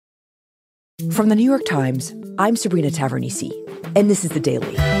From the New York Times, I'm Sabrina Tavernise, and this is The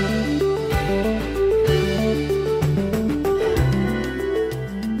Daily.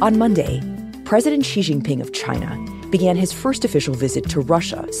 On Monday, President Xi Jinping of China began his first official visit to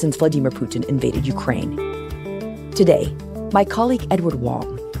Russia since Vladimir Putin invaded Ukraine. Today, my colleague Edward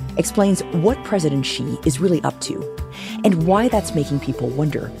Wong explains what President Xi is really up to and why that's making people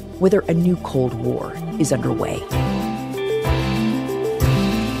wonder whether a new Cold War is underway.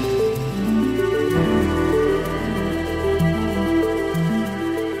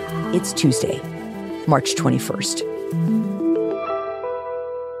 It's Tuesday, March 21st.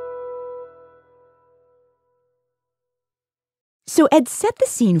 So Ed, set the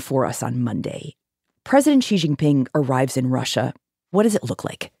scene for us on Monday. President Xi Jinping arrives in Russia. What does it look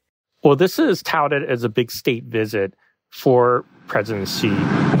like? Well, this is touted as a big state visit for President Xi.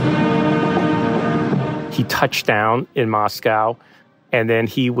 He touched down in Moscow, and then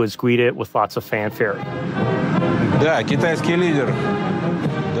he was greeted with lots of fanfare.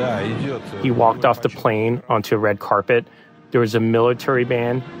 He walked off the plane onto a red carpet. There was a military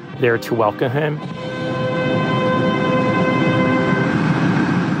band there to welcome him.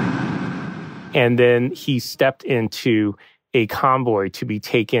 And then he stepped into a convoy to be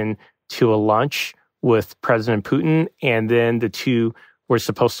taken to a lunch with President Putin. And then the two were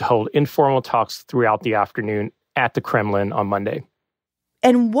supposed to hold informal talks throughout the afternoon at the Kremlin on Monday.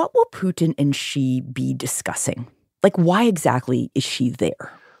 And what will Putin and Xi be discussing? Like, why exactly is Xi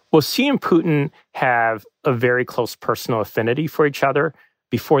there? Well, Xi and Putin have a very close personal affinity for each other.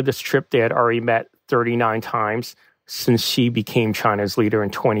 Before this trip, they had already met 39 times since Xi became China's leader in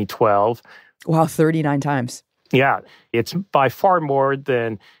 2012. Wow, 39 times. Yeah, it's by far more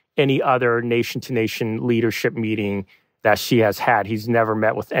than any other nation-to-nation leadership meeting that Xi has had. He's never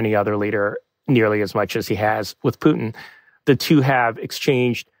met with any other leader nearly as much as he has with Putin. The two have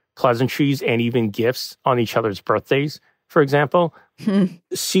exchanged pleasantries and even gifts on each other's birthdays, for example.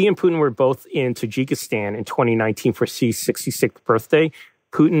 Xi and Putin were both in Tajikistan in 2019 for Xi's 66th birthday.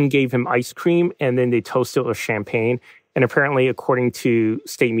 Putin gave him ice cream, and then they toasted with champagne. And apparently, according to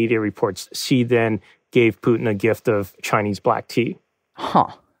state media reports, Xi then gave Putin a gift of Chinese black tea. Huh,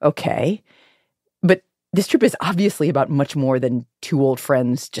 okay. But this trip is obviously about much more than two old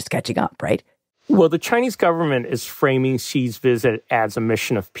friends just catching up, right? Well, the Chinese government is framing Xi's visit as a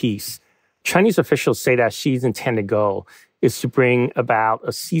mission of peace. Chinese officials say that Xi's intended goal is to bring about a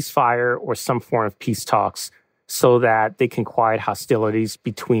ceasefire or some form of peace talks so that they can quiet hostilities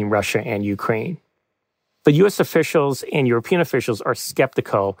between Russia and Ukraine. But U.S. officials and European officials are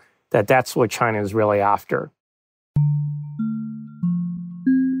skeptical that that's what China is really after.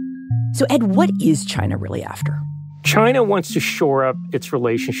 So, Ed, what is China really after? China wants to shore up its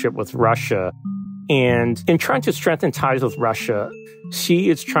relationship with Russia. And in trying to strengthen ties with Russia, Xi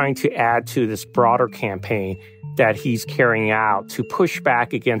is trying to add to this broader campaign that he's carrying out to push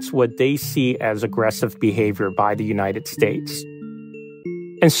back against what they see as aggressive behavior by the United States.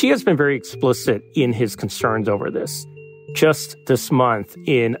 And Xi has been very explicit in his concerns over this. Just this month,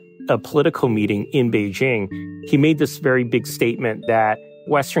 in a political meeting in Beijing, he made this very big statement that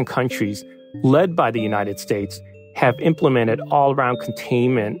Western countries, led by the United States, have implemented all-around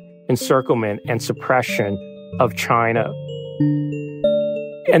containment, encirclement, and suppression of China.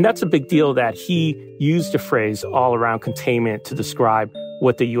 And that's a big deal that he used the phrase all-around containment to describe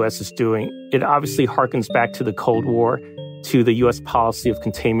what the U.S. is doing. It obviously harkens back to the Cold War, to the U.S. policy of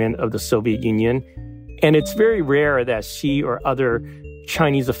containment of the Soviet Union. And it's very rare that Xi or other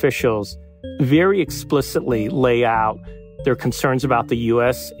Chinese officials very explicitly lay out their concerns about the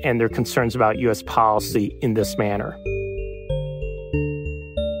U.S. and their concerns about U.S. policy in this manner.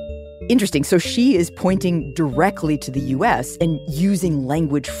 Interesting. So Xi is pointing directly to the U.S. and using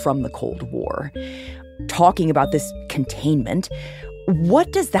language from the Cold War, talking about this containment.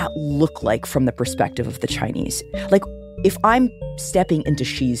 What does that look like from the perspective of the Chinese? Like, if I'm stepping into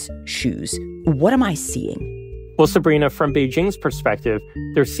Xi's shoes, what am I seeing? Well, Sabrina, from Beijing's perspective,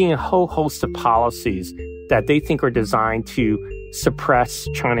 they're seeing a whole host of policies that they think are designed to suppress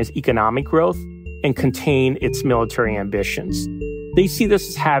China's economic growth and contain its military ambitions. They see this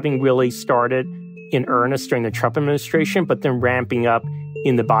as having really started in earnest during the Trump administration, but then ramping up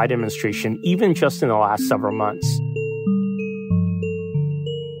in the Biden administration, even just in the last several months.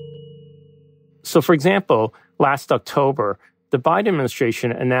 So, for example, last October, the Biden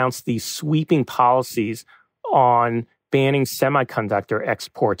administration announced these sweeping policies on banning semiconductor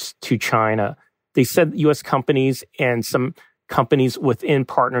exports to China. They said U.S. companies and some companies within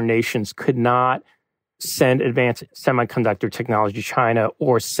partner nations could not send advanced semiconductor technology to China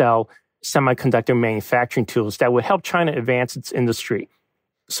or sell semiconductor manufacturing tools that would help China advance its industry.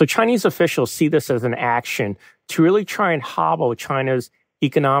 So Chinese officials see this as an action to really try and hobble China's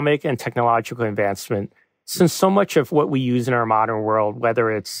economic and technological advancement, since so much of what we use in our modern world, whether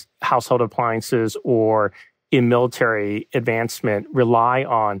it's household appliances or in military advancement, rely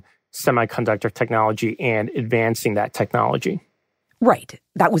on semiconductor technology and advancing that technology. Right.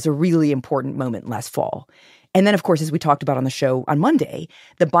 That was a really important moment last fall. And then, of course, as we talked about on the show on Monday,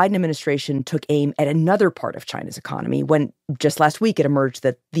 the Biden administration took aim at another part of China's economy when just last week it emerged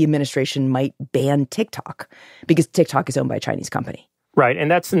that the administration might ban TikTok because TikTok is owned by a Chinese company. Right.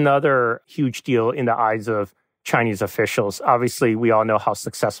 And that's another huge deal in the eyes of Chinese officials. Obviously, we all know how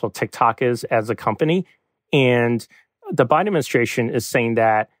successful TikTok is as a company. And the Biden administration is saying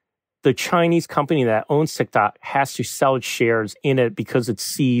that the Chinese company that owns TikTok has to sell its shares in it because it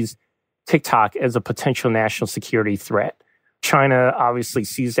sees TikTok as a potential national security threat. China obviously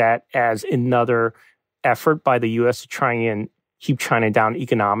sees that as another effort by the U.S. to try and keep China down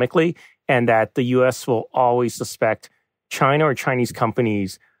economically, and that the U.S. will always suspect China or Chinese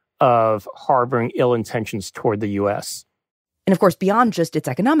companies of harboring ill intentions toward the U.S. And of course, beyond just its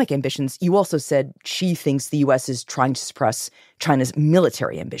economic ambitions, you also said Xi thinks the U.S. is trying to suppress China's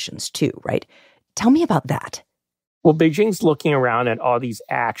military ambitions too, right? Tell me about that. Well, Beijing's looking around at all these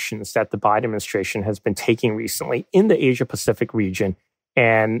actions that the Biden administration has been taking recently in the Asia-Pacific region.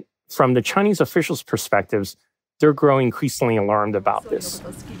 And from the Chinese officials' perspectives, they're growing increasingly alarmed about this.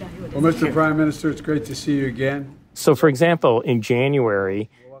 Well, Mr. Prime Minister, it's great to see you again. So, for example, in January,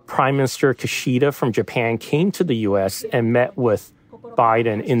 Prime Minister Kishida from Japan came to the U.S. and met with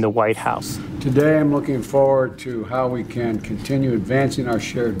Biden in the White House. Today, I'm looking forward to how we can continue advancing our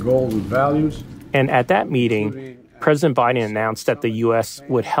shared goals and values. And at that meeting, President Biden announced that the U.S.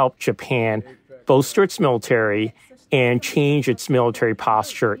 would help Japan bolster its military and change its military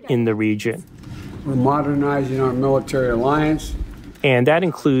posture in the region. We're modernizing our military alliance. And that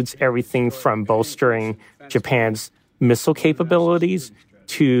includes everything from bolstering Japan's missile capabilities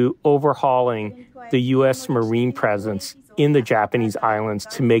to overhauling the U.S. Marine presence in the Japanese islands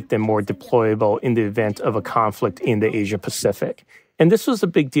to make them more deployable in the event of a conflict in the Asia-Pacific. And this was a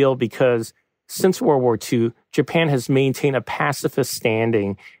big deal because since World War II, Japan has maintained a pacifist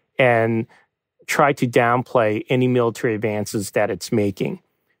standing and tried to downplay any military advances that it's making.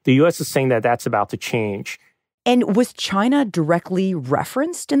 The U.S. is saying that that's about to change. And was China directly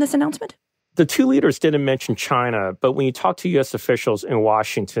referenced in this announcement? The two leaders didn't mention China, but when you talk to U.S. officials in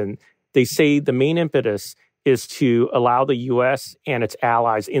Washington, they say the main impetus is to allow the U.S. and its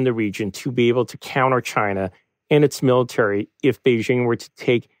allies in the region to be able to counter China and its military if Beijing were to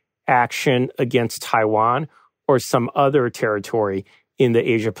take action against Taiwan or some other territory in the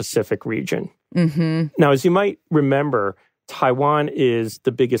Asia-Pacific region. Mm-hmm. Now, as you might remember, Taiwan is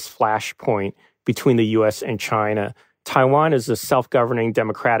the biggest flashpoint between the U.S. and China. Taiwan is a self-governing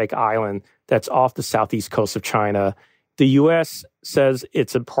democratic island that's off the southeast coast of China. The U.S. says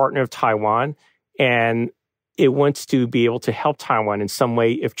it's a partner of Taiwan, and it wants to be able to help Taiwan in some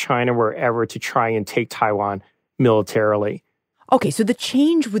way if China were ever to try and take Taiwan militarily. Okay, so the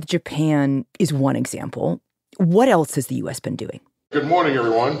change with Japan is one example. What else has the U.S. been doing? Good morning,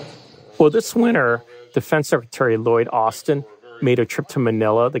 everyone. Well, this winter, Defense Secretary Lloyd Austin made a trip to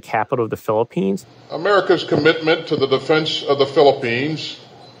Manila, the capital of the Philippines. America's commitment to the defense of the Philippines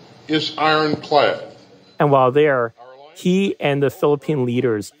is ironclad. And while there, he and the Philippine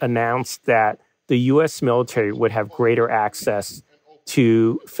leaders announced that the U.S. military would have greater access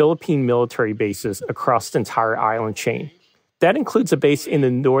to Philippine military bases across the entire island chain. That includes a base in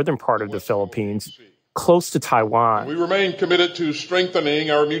the northern part of the Philippines, close to Taiwan. We remain committed to strengthening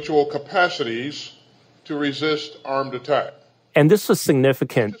our mutual capacities to resist armed attack. And this was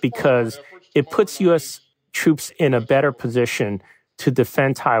significant because it puts U.S. troops in a better position to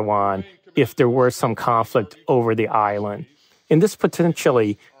defend Taiwan if there were some conflict over the island. And this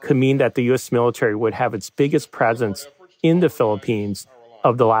potentially could mean that the U.S. military would have its biggest presence in the Philippines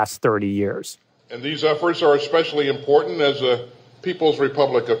of the last 30 years. And these efforts are especially important as the People's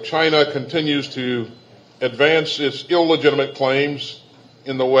Republic of China continues to advance its illegitimate claims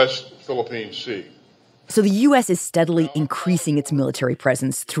in the West Philippine Sea. So the U.S. is steadily increasing its military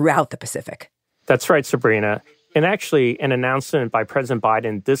presence throughout the Pacific. That's right, Sabrina. And actually, an announcement by President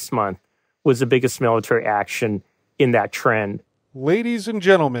Biden this month was the biggest military action in that trend. Ladies and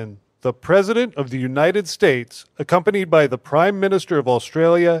gentlemen, the President of the United States, accompanied by the Prime Minister of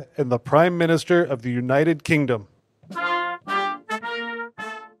Australia and the Prime Minister of the United Kingdom.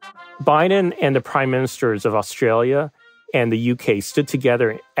 Biden and the Prime Ministers of Australia and the UK stood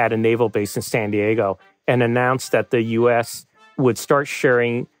together at a naval base in San Diego and announced that the U.S. would start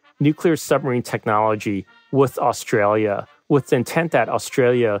sharing nuclear submarine technology with Australia with the intent that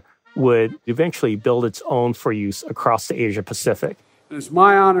Australia would eventually build its own for use across the Asia-Pacific. And it's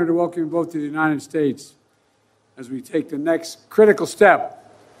my honor to welcome you both to the United States as we take the next critical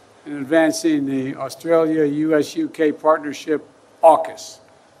step in advancing the Australia-US-UK partnership, AUKUS.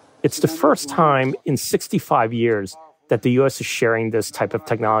 It's the first time in 65 years that the U.S. is sharing this type of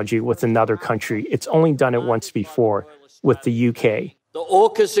technology with another country. It's only done it once before with the UK. The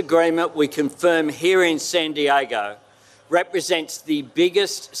AUKUS agreement we confirm here in San Diego represents the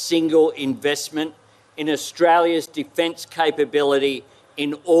biggest single investment in Australia's defence capability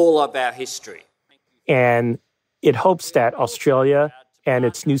in all of our history. And it hopes that Australia and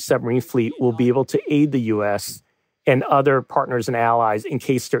its new submarine fleet will be able to aid the U.S. and other partners and allies in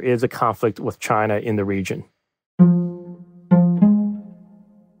case there is a conflict with China in the region.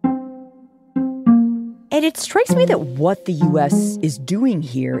 And it strikes me that what the U.S. is doing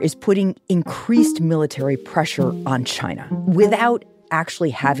here is putting increased military pressure on China without actually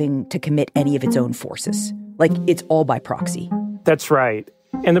having to commit any of its own forces. Like, it's all by proxy. That's right.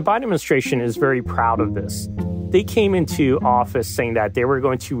 And the Biden administration is very proud of this. They came into office saying that they were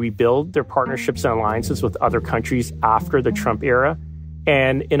going to rebuild their partnerships and alliances with other countries after the Trump era.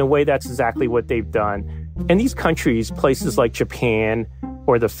 And in a way, that's exactly what they've done. And these countries, places like Japan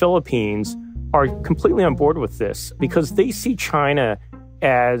or the Philippines, are completely on board with this because they see China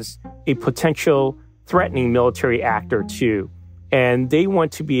as a potential threatening military actor too. And they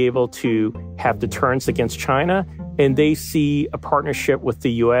want to be able to have deterrence against China. And they see a partnership with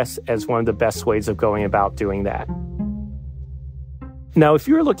the U.S. as one of the best ways of going about doing that. Now, if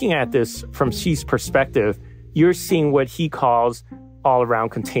you're looking at this from Xi's perspective, you're seeing what he calls all-around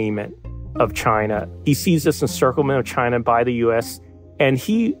containment of China. He sees this encirclement of China by the U.S., and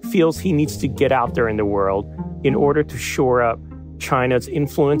he feels he needs to get out there in the world in order to shore up China's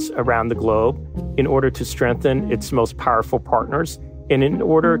influence around the globe, in order to strengthen its most powerful partners, and in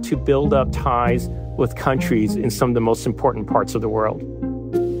order to build up ties with countries in some of the most important parts of the world.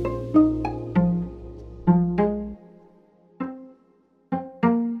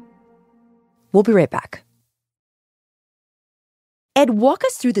 We'll be right back. Ed, walk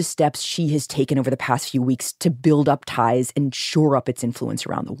us through the steps Xi has taken over the past few weeks to build up ties and shore up its influence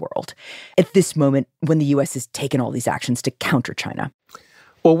around the world at this moment when the U.S. has taken all these actions to counter China.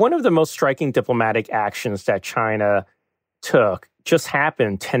 Well, one of the most striking diplomatic actions that China took just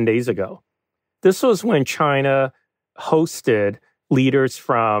happened 10 days ago. This was when China hosted leaders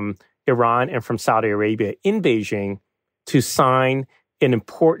from Iran and from Saudi Arabia in Beijing to sign an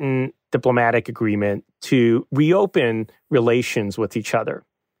important diplomatic agreement to reopen relations with each other.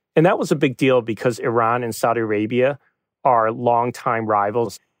 And that was a big deal because Iran and Saudi Arabia are longtime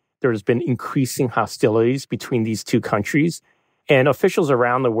rivals. There's been increasing hostilities between these two countries. And officials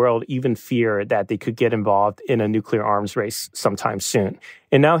around the world even fear that they could get involved in a nuclear arms race sometime soon.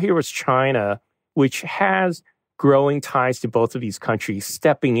 And now here was China, which has growing ties to both of these countries,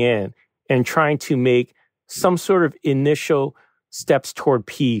 stepping in and trying to make some sort of initial steps toward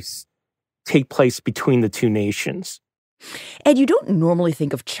peace take place between the two nations. And you don't normally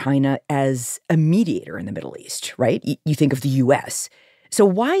think of China as a mediator in the Middle East, right? You think of the U.S. So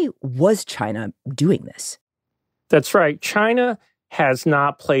why was China doing this? That's right. China has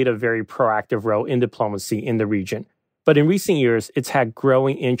not played a very proactive role in diplomacy in the region. But in recent years, it's had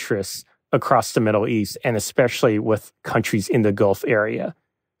growing interests across the Middle East, and especially with countries in the Gulf area.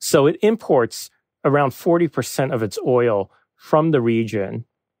 So it imports around 40% of its oil from the region.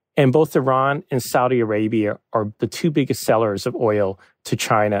 And both Iran and Saudi Arabia are the two biggest sellers of oil to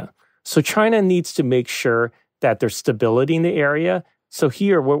China. So China needs to make sure that there's stability in the area. So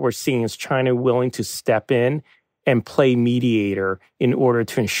here, what we're seeing is China willing to step in and play mediator in order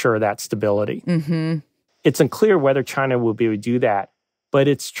to ensure that stability. Mm-hmm. It's unclear whether China will be able to do that, but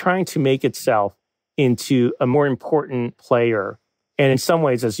it's trying to make itself into a more important player. And in some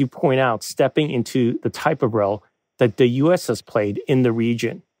ways, as you point out, stepping into the type of role that the U.S. has played in the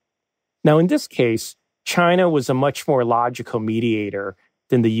region. Now, in this case, China was a much more logical mediator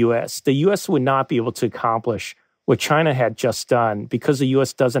than the U.S. The U.S. would not be able to accomplish what China had just done because the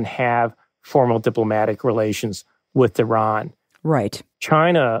U.S. doesn't have formal diplomatic relations with Iran. Right.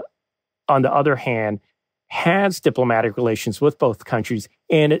 China, on the other hand, has diplomatic relations with both countries.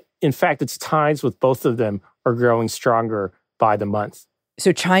 And in fact, its ties with both of them are growing stronger by the month.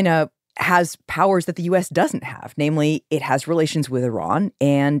 So China has powers that the U.S. doesn't have. Namely, it has relations with Iran,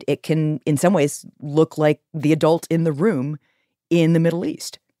 and it can, in some ways, look like the adult in the room in the Middle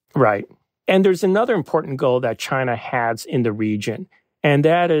East. Right. And there's another important goal that China has in the region, and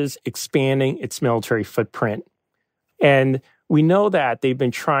that is expanding its military footprint. And we know that they've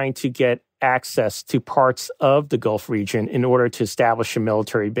been trying to get access to parts of the Gulf region in order to establish a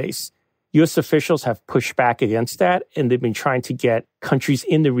military base. U.S. officials have pushed back against that, and they've been trying to get countries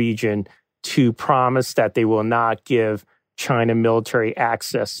in the region to promise that they will not give China military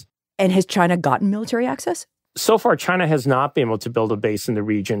access. And has China gotten military access? So far, China has not been able to build a base in the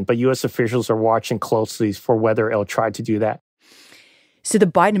region, but U.S. officials are watching closely for whether it'll try to do that. So the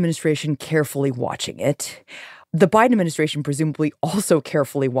Biden administration carefully watching it. The Biden administration presumably also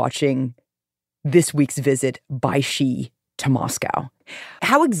carefully watching this week's visit by Xi to Moscow.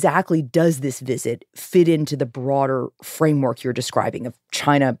 How exactly does this visit fit into the broader framework you're describing of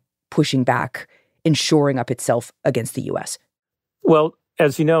China pushing back and shoring up itself against the U.S.? Well,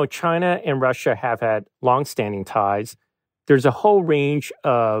 as you know, China and Russia have had longstanding ties. There's a whole range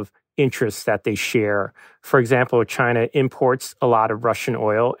of interests that they share. For example, China imports a lot of Russian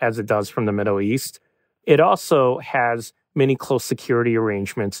oil, as it does from the Middle East. It also has many close security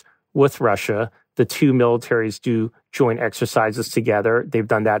arrangements with Russia. The two militaries do joint exercises together. They've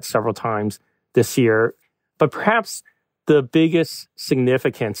done that several times this year. But perhaps the biggest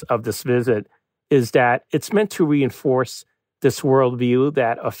significance of this visit is that it's meant to reinforce this worldview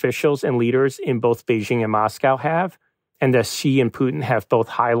that officials and leaders in both Beijing and Moscow have, and that Xi and Putin have both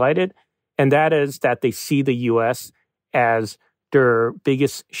highlighted, and that is that they see the U.S. as their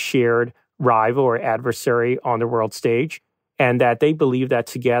biggest shared rival or adversary on the world stage, and that they believe that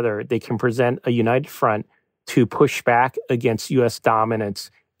together they can present a united front to push back against U.S.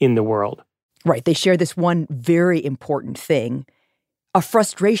 dominance in the world. Right. They share this one very important thing, a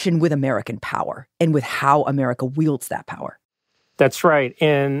frustration with American power and with how America wields that power. That's right.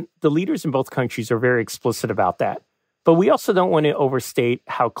 And the leaders in both countries are very explicit about that. But we also don't want to overstate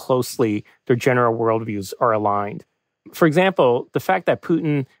how closely their general worldviews are aligned. For example, the fact that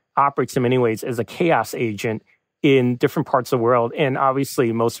Putin operates in many ways as a chaos agent in different parts of the world, and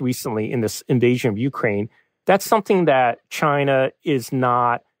obviously most recently in this invasion of Ukraine, that's something that China is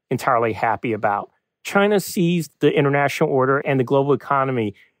not entirely happy about. China sees the international order and the global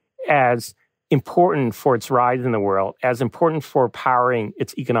economy as important for its rise in the world, as important for powering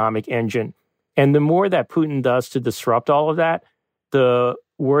its economic engine. And the more that Putin does to disrupt all of that, the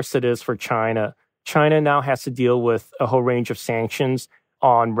worse it is for China. China now has to deal with a whole range of sanctions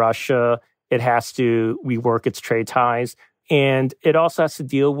on Russia. It has to rework its trade ties. And it also has to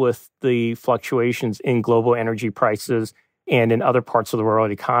deal with the fluctuations in global energy prices and in other parts of the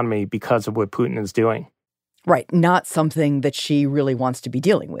world economy because of what Putin is doing. Right. Not something that she really wants to be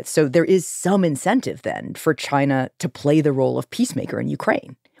dealing with. So there is some incentive then for China to play the role of peacemaker in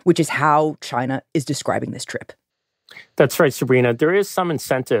Ukraine, which is how China is describing this trip. That's right, Sabrina. There is some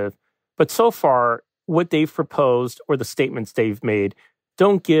incentive. But so far, what they've proposed or the statements they've made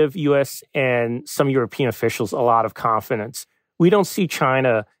don't give U.S. and some European officials a lot of confidence. We don't see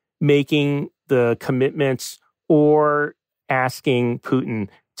China making the commitments or asking Putin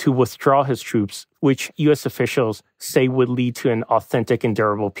to withdraw his troops, which U.S. officials say would lead to an authentic and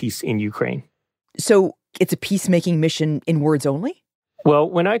durable peace in Ukraine. So it's a peacemaking mission in words only? Well,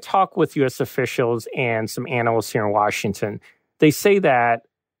 when I talk with U.S. officials and some analysts here in Washington, they say that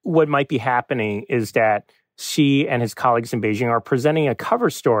what might be happening is that Xi and his colleagues in Beijing are presenting a cover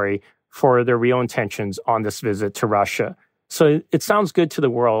story for their real intentions on this visit to Russia. So it sounds good to the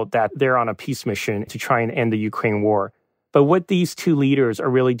world that they're on a peace mission to try and end the Ukraine war. But what these two leaders are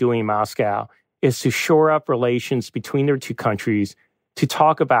really doing in Moscow is to shore up relations between their two countries, to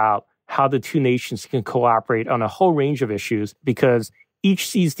talk about how the two nations can cooperate on a whole range of issues, because each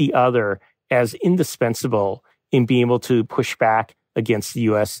sees the other as indispensable in being able to push back against the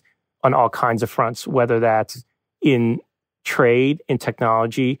U.S. on all kinds of fronts, whether that's in trade, in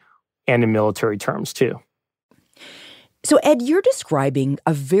technology, and in military terms, too. So, Ed, you're describing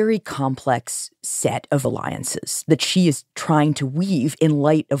a very complex set of alliances that Xi is trying to weave in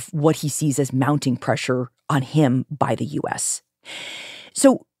light of what he sees as mounting pressure on him by the U.S.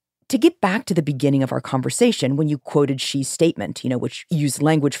 So, to get back to the beginning of our conversation, when you quoted Xi's statement, which used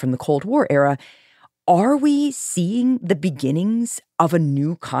language from the Cold War era, are we seeing the beginnings of a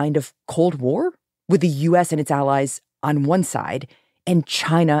new kind of Cold War with the U.S. and its allies on one side and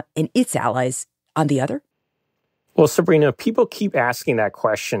China and its allies on the other? Well, Sabrina, people keep asking that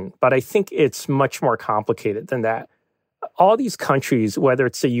question, but I think it's much more complicated than that. All these countries, whether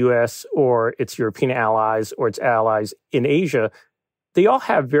it's the U.S. or its European allies or its allies in Asia, they all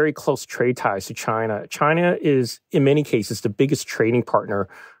have very close trade ties to China. China is, in many cases, the biggest trading partner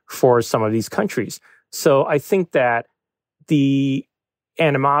for some of these countries. So I think that the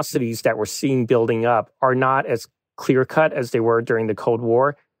animosities that we're seeing building up are not as clear-cut as they were during the Cold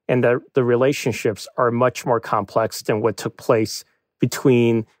War, and the relationships are much more complex than what took place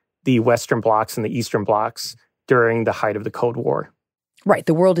between the Western blocs and the Eastern blocs during the height of the Cold War. Right.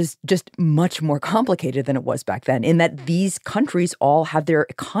 The world is just much more complicated than it was back then, in that these countries all have their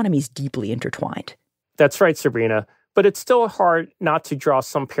economies deeply intertwined. That's right, Sabrina. But it's still hard not to draw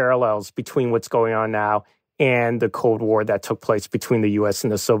some parallels between what's going on now and the Cold War that took place between the U.S.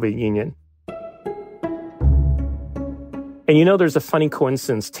 and the Soviet Union. And you know, there's a funny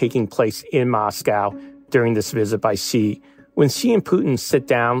coincidence taking place in Moscow during this visit by Xi. When Xi and Putin sit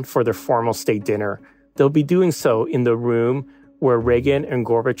down for their formal state dinner, they'll be doing so in the room where Reagan and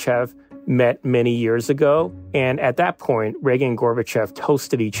Gorbachev met many years ago. And at that point, Reagan and Gorbachev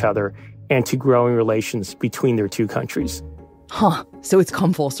toasted each other and to growing relations between their two countries. Huh. So it's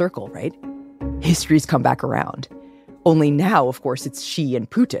come full circle, right? History's come back around. Only now, of course, it's Xi and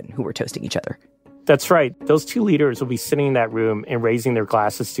Putin who are toasting each other. That's right. Those two leaders will be sitting in that room and raising their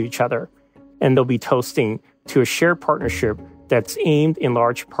glasses to each other. And they'll be toasting to a shared partnership that's aimed in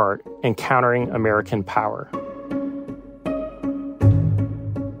large part at countering American power.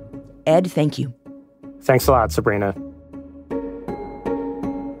 Ed, thank you. Thanks a lot, Sabrina.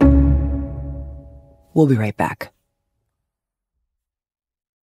 We'll be right back.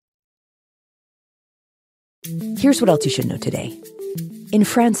 Here's what else you should know today. In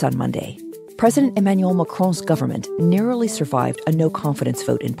France on Monday, President Emmanuel Macron's government narrowly survived a no-confidence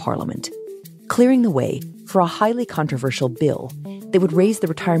vote in Parliament, clearing the way for a highly controversial bill that would raise the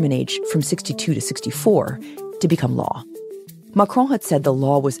retirement age from 62 to 64 to become law. Macron had said the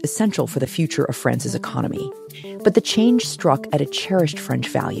law was essential for the future of France's economy, but the change struck at a cherished French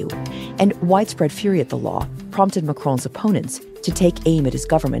value, and widespread fury at the law prompted Macron's opponents to take aim at his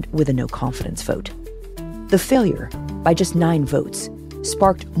government with a no-confidence vote. The failure, by just 9 votes,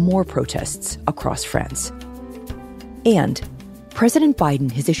 sparked more protests across France. And President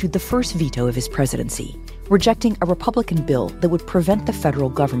Biden has issued the first veto of his presidency, rejecting a Republican bill that would prevent the federal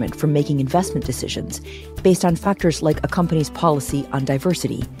government from making investment decisions based on factors like a company's policy on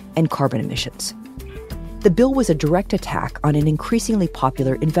diversity and carbon emissions. The bill was a direct attack on an increasingly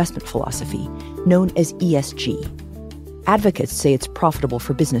popular investment philosophy known as ESG. Advocates say it's profitable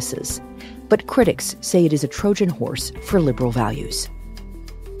for businesses, but critics say it is a Trojan horse for liberal values.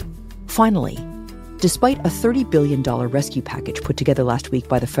 Finally, despite a $30 billion rescue package put together last week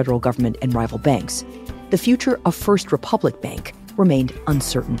by the federal government and rival banks, the future of First Republic Bank remained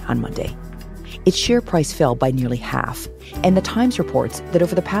uncertain on Monday. Its share price fell by nearly half, and the Times reports that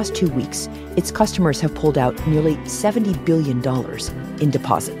over the past 2 weeks, its customers have pulled out nearly $70 billion in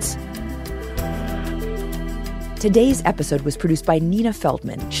deposits. Today's episode was produced by Nina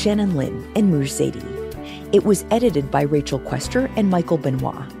Feldman, Shannon Lin, and Mouj Zaidi. It was edited by Rachel Quester and Michael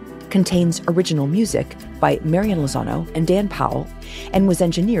Benoit, contains original music by Marian Lozano and Dan Powell, and was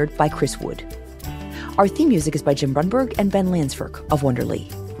engineered by Chris Wood. Our theme music is by Jim Brunberg and Ben Lansford of Wonderly.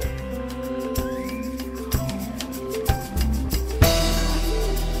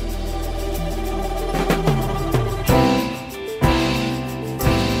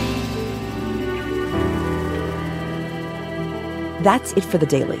 That's it for The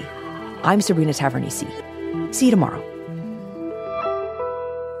Daily. I'm Sabrina Tavernise. See you tomorrow.